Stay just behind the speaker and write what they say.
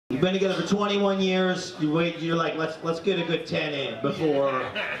You've been together for 21 years. You're like, let's get a good 10 in before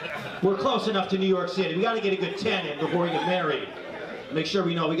we're close enough to New York City. We got to get a good 10 in before we get married. Make sure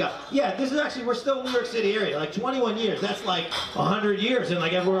we know we got. Yeah, this is actually, we're still in New York City area. Like 21 years. That's like 100 years in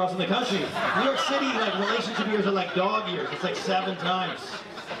like everywhere else in the country. New York City, like relationship years are like dog years. It's like 7 times.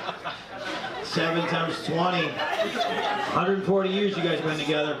 7 times 20. 140 years you guys have been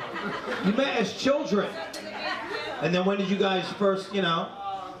together. You met as children. And then when did you guys first, you know?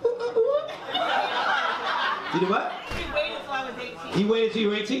 You did what? He waited until I was 18. He waited till you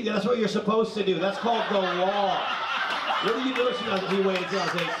were 18? That's what you're supposed to do. That's called the law. What did you do if you waited till I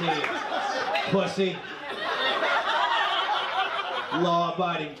was 18? Pussy.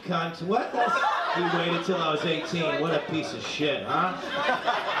 Law-abiding cunt. What? He waited till I was 18. What a piece of shit, huh?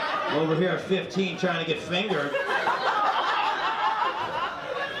 Over here at 15 trying to get fingered.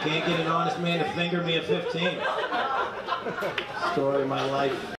 Can't get an honest man to finger me at 15. Story of my life.